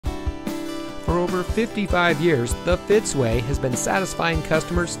For over 55 years, the Fitzway has been satisfying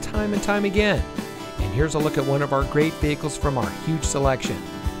customers time and time again. And here's a look at one of our great vehicles from our huge selection,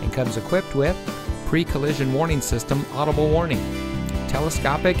 and comes equipped with pre-collision warning system audible warning,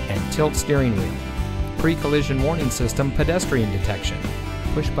 telescopic and tilt steering wheel, pre-collision warning system pedestrian detection,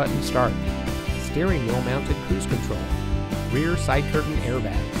 push button start, steering wheel mounted cruise control, rear side curtain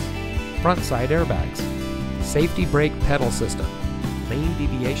airbags, front side airbags, safety brake pedal system, lane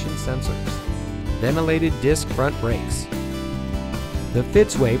deviation sensors, ventilated disc front brakes. The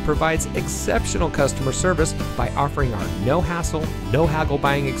Fitzway provides exceptional customer service by offering our no-hassle, no-haggle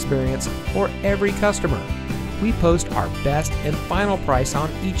buying experience for every customer. We post our best and final price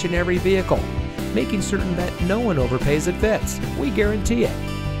on each and every vehicle, making certain that no one overpays at Fitz. We guarantee it.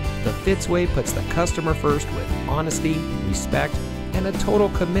 The Fitzway puts the customer first with honesty, respect, and a total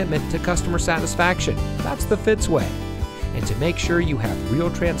commitment to customer satisfaction. That's the Fitzway. And to make sure you have real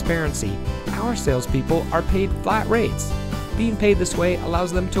transparency, our salespeople are paid flat rates. Being paid this way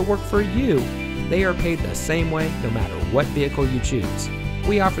allows them to work for you. They are paid the same way no matter what vehicle you choose.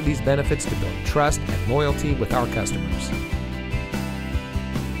 We offer these benefits to build trust and loyalty with our customers.